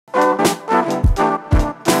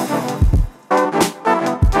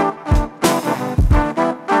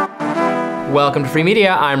Welcome to Free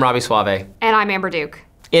Media, I'm Robby Soave. And I'm Amber Duke.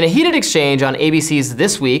 In a heated exchange on ABC's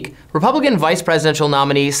This Week, Republican vice presidential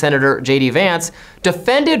nominee Senator JD Vance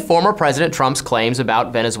defended former President Trump's claims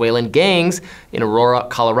about Venezuelan gangs in Aurora,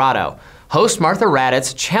 Colorado. Host Martha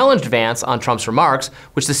Raddatz challenged Vance on Trump's remarks,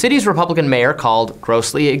 which the city's Republican mayor called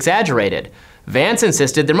grossly exaggerated. Vance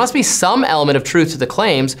insisted there must be some element of truth to the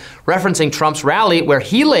claims, referencing Trump's rally where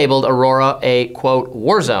he labeled Aurora a, quote,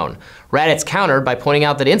 war zone. Raddatz countered by pointing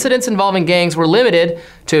out that incidents involving gangs were limited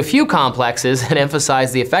to a few complexes and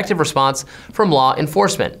emphasized the effective response from law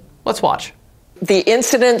enforcement. Let's watch. The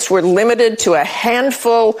incidents were limited to a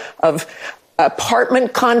handful of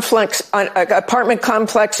apartment complexes,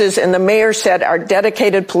 and the mayor said our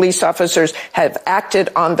dedicated police officers have acted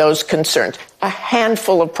on those concerns. A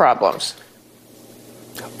handful of problems.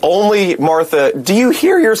 Only, Martha, do you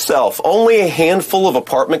hear yourself? Only a handful of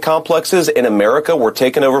apartment complexes in America were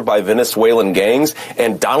taken over by Venezuelan gangs,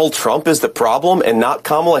 and Donald Trump is the problem and not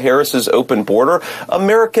Kamala Harris's open border?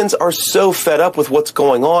 Americans are so fed up with what's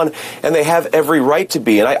going on, and they have every right to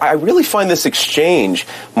be. And I really find this exchange,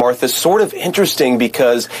 Martha, sort of interesting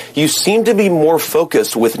because you seem to be more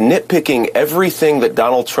focused with nitpicking everything that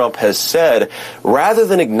Donald Trump has said rather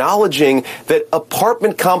than acknowledging that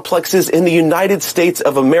apartment complexes in the United States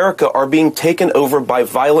of America are being taken over by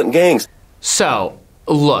violent gangs. So,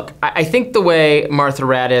 look, I think the way Martha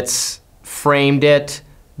Raddatz framed it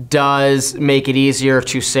does make it easier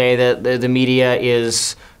to say that the media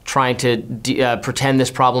is trying to pretend this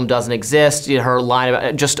problem doesn't exist. Her line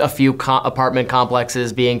about just a few apartment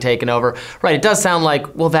complexes being taken over. Right, it does sound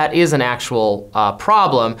like, well, that is an actual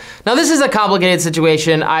problem. Now, this is a complicated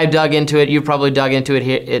situation. I dug into it. You probably dug into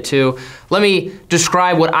it too. Let me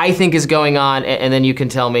describe what I think is going on, and then you can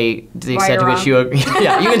tell me the extent to which you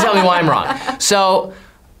yeah, you can tell me why I'm wrong. So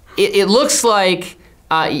it looks like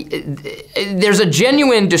there's a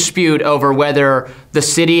genuine dispute over whether the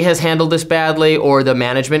city has handled this badly or the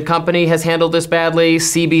management company has handled this badly.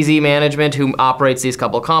 CBZ Management, who operates these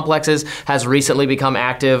couple complexes, has recently become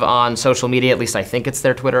active on social media. At least I think it's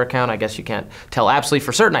their Twitter account. I guess you can't tell absolutely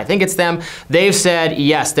for certain. I think it's them. They've said,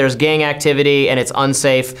 yes, there's gang activity and it's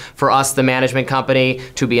unsafe for us, the management company,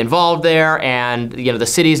 to be involved there. And the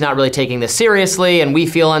city's not really taking this seriously and we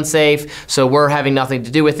feel unsafe, so we're having nothing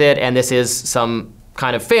to do with it. And this is some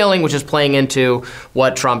kind of failing, which is playing into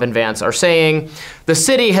what Trump and Vance are saying. The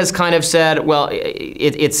city has kind of said, well,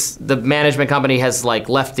 it's the management company has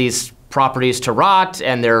left these properties to rot,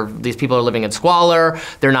 and these people are living in squalor.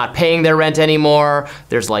 They're not paying their rent anymore.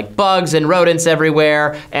 There's bugs and rodents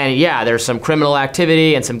everywhere, and yeah, there's some criminal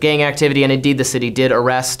activity and some gang activity, and indeed the city did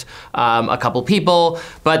arrest a couple people,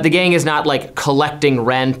 but the gang is not collecting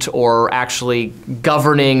rent or actually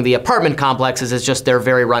governing the apartment complexes. It's just they're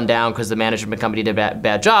very run down because the management company did a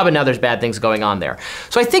bad job, and now there's bad things going on there.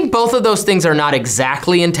 So I think both of those things are not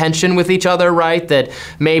exactly in tension with each other, right? That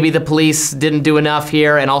maybe the police didn't do enough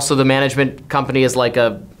here, and also the management company is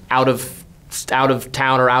a out of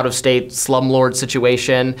town or out of state slumlord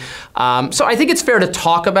situation. So I think it's fair to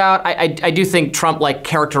talk about. I do think Trump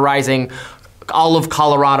characterizing all of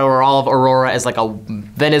Colorado or all of Aurora as a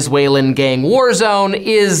Venezuelan gang war zone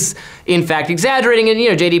is in fact exaggerating, and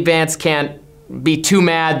JD Vance can't be too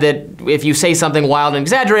mad that if you say something wild and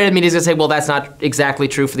exaggerated, media's gonna say, well, that's not exactly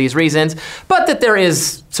true for these reasons, but that there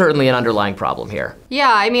is certainly an underlying problem here.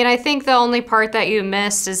 Yeah, I mean, I think the only part that you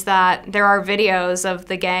missed is that there are videos of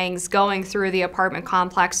the gangs going through the apartment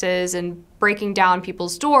complexes and breaking down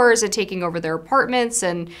people's doors and taking over their apartments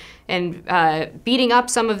and beating up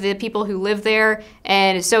some of the people who live there.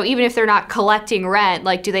 And so even if they're not collecting rent,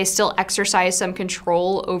 do they still exercise some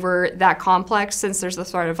control over that complex since there's the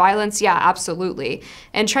threat of violence? Yeah, absolutely.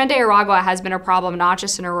 And Tren de Aragua has been a problem not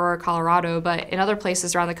just in Aurora, Colorado, but in other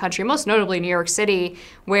places around the country, most notably New York City,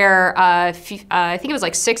 where I think it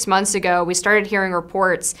was 6 months ago, we started hearing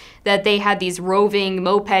reports that they had these roving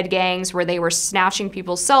moped gangs where they were snatching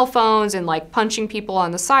people's cell phones and punching people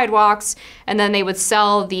on the sidewalks, and then they would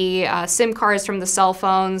sell the SIM cards from the cell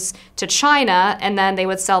phones to China, and then they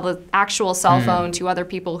would sell the actual cell phone to other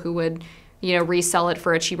people who would resell it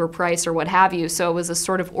for a cheaper price or what have you. So it was a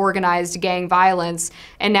sort of organized gang violence.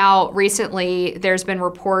 And now recently there's been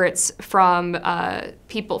reports from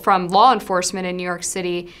people from law enforcement in New York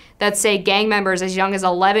City that say gang members as young as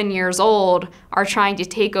 11 years old are trying to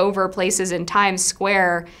take over places in Times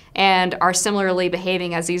Square and are similarly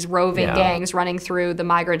behaving as these roving gangs running through the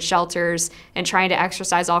migrant shelters and trying to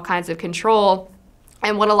exercise all kinds of control.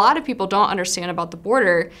 And what a lot of people don't understand about the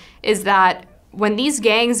border is that when these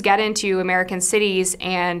gangs get into American cities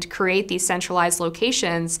and create these centralized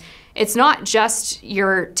locations, it's not just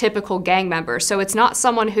your typical gang member. So it's not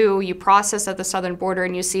someone who you process at the southern border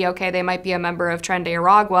and you see, okay, they might be a member of Tren de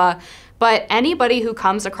Aragua, but anybody who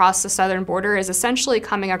comes across the southern border is essentially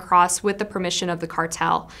coming across with the permission of the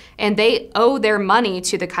cartel. And they owe their money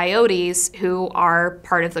to the coyotes who are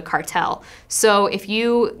part of the cartel. So if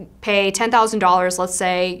you pay $10,000, let's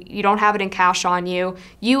say, you don't have it in cash on you,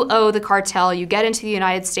 you owe the cartel, you get into the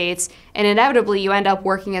United States, and inevitably you end up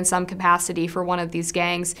working in some capacity for one of these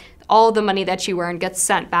gangs. All the money that you earn gets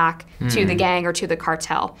sent back to the gang or to the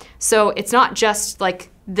cartel. So it's not just like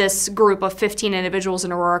this group of 15 individuals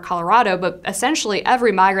in Aurora, Colorado, but essentially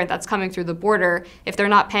every migrant that's coming through the border, if they're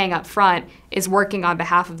not paying up front, is working on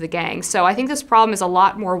behalf of the gang. So I think this problem is a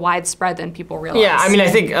lot more widespread than people realize. Yeah, I mean, I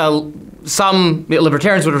think some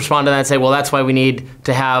libertarians would respond to that and say, well, that's why we need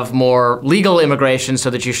to have more legal immigration so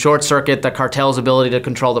that you short circuit the cartel's ability to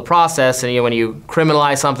control the process. And when you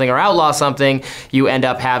criminalize something or outlaw something, you end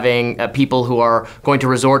up having people who are going to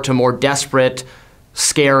resort to more desperate,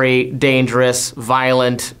 scary, dangerous,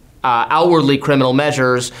 violent, outwardly criminal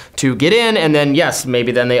measures to get in, and then yes,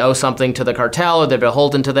 maybe then they owe something to the cartel or they're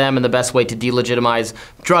beholden to them, and the best way to delegitimize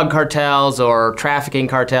drug cartels or trafficking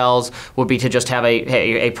cartels would be to just have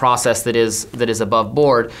a process that is above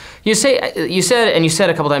board. You said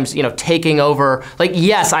a couple times, taking over. Like,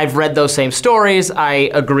 yes, I've read those same stories. I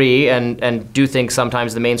agree, and do think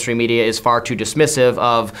sometimes the mainstream media is far too dismissive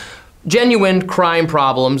of genuine crime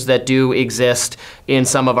problems that do exist in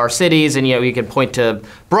some of our cities. And you can point to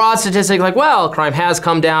broad statistics like, well, crime has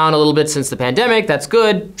come down a little bit since the pandemic. That's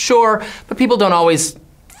good, sure. But people don't always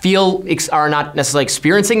are not necessarily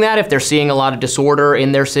experiencing that if they're seeing a lot of disorder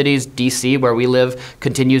in their cities. DC, where we live,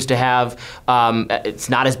 continues to have, it's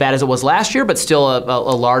not as bad as it was last year, but still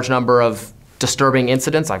a large number of disturbing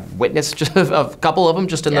incidents. I've witnessed a couple of them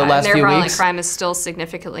just in the last few weeks. And violent crime is still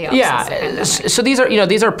significantly up since the pandemic. So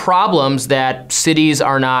these are problems that cities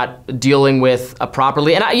are not dealing with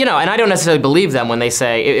properly. And I don't necessarily believe them when they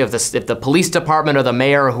say if the police department or the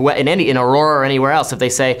mayor in Aurora or anywhere else, if they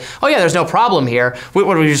say, oh yeah, there's no problem here,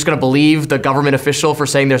 what are we just going to believe the government official for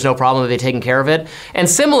saying there's no problem, that they're taking care of it? And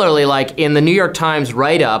similarly, like in the New York Times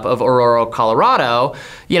write-up of Aurora, Colorado,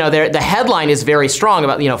 the headline is very strong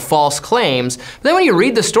about false claims. But then when you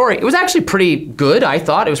read the story, it was actually pretty good, I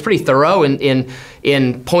thought. It was pretty thorough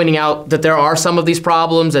in pointing out that there are some of these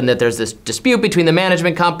problems and that there's this dispute between the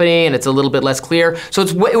management company and it's a little bit less clear. So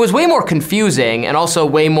it was way more confusing and also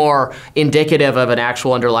way more indicative of an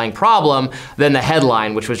actual underlying problem than the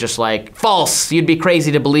headline, which was just like, false, you'd be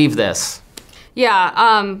crazy to believe this. Yeah,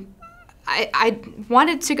 I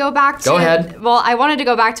wanted to go back to— Go ahead. Well, I wanted to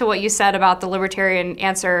go back to what you said about the libertarian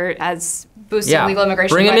answer as boosting legal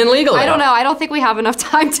immigration. Bring them in legally. I don't know. I don't think we have enough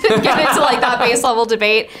time to get into like that base level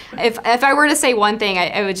debate. If I were to say one thing,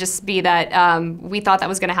 it would just be that we thought that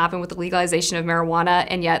was going to happen with the legalization of marijuana,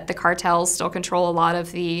 and yet the cartels still control a lot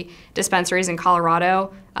of the dispensaries in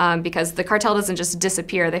Colorado. Because the cartel doesn't just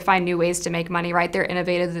disappear. They find new ways to make money, right? They're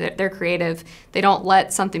innovative, they're creative. They don't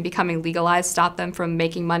let something becoming legalized stop them from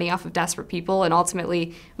making money off of desperate people, and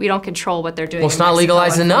ultimately, we don't control what they're doing. Well, it's not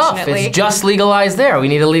legalized enough. It's just legalized there. We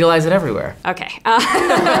need to legalize it everywhere. Okay. Well,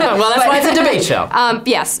 that's why it's a debate show.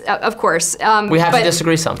 Yes, of course. We have to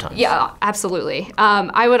disagree sometimes. Yeah, absolutely.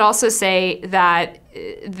 I would also say that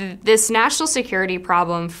this national security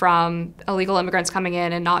problem from illegal immigrants coming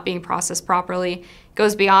in and not being processed properly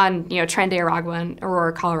goes beyond, Tren de Aragua and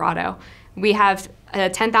Aurora, Colorado. We have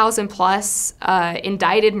 10,000 plus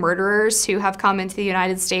indicted murderers who have come into the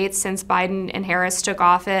United States since Biden and Harris took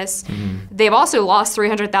office. Mm-hmm. They've also lost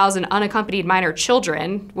 300,000 unaccompanied minor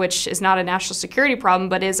children, which is not a national security problem,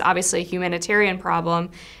 but is obviously a humanitarian problem.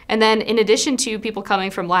 And then in addition to people coming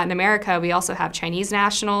from Latin America, we also have Chinese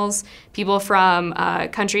nationals, people from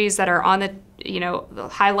countries that are on the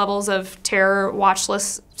high levels of terror watch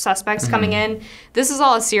list suspects coming in. This is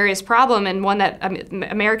all a serious problem, and one that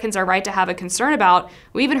Americans are right to have a concern about.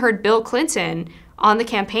 We even heard Bill Clinton on the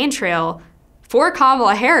campaign trail for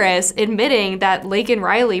Kamala Harris admitting that Laken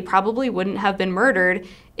Riley probably wouldn't have been murdered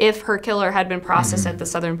if her killer had been processed at the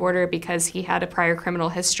southern border, because he had a prior criminal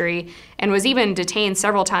history and was even detained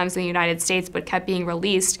several times in the United States but kept being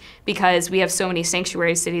released because we have so many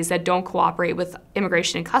sanctuary cities that don't cooperate with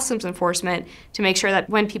immigration and customs enforcement to make sure that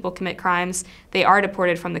when people commit crimes, they are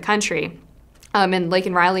deported from the country. And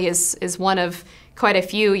Laken Riley is one of quite a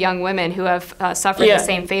few young women who have suffered the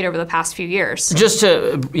same fate over the past few years. Just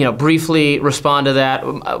to briefly respond to that,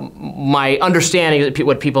 my understanding is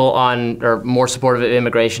what people are more supportive of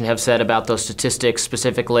immigration have said about those statistics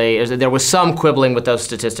specifically is that there was some quibbling with those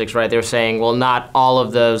statistics, right? They're saying, well, not all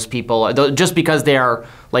of those people, just because they are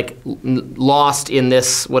like lost in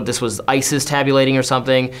this, what this was ISIS tabulating or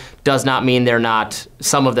something, does not mean they're not,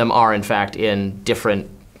 some of them are in fact in different,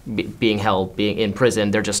 being in prison.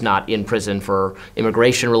 They're just not in prison for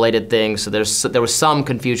immigration-related things. So there was some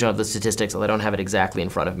confusion of the statistics, although I don't have it exactly in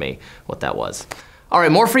front of me what that was. All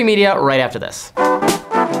right, more free media right after this.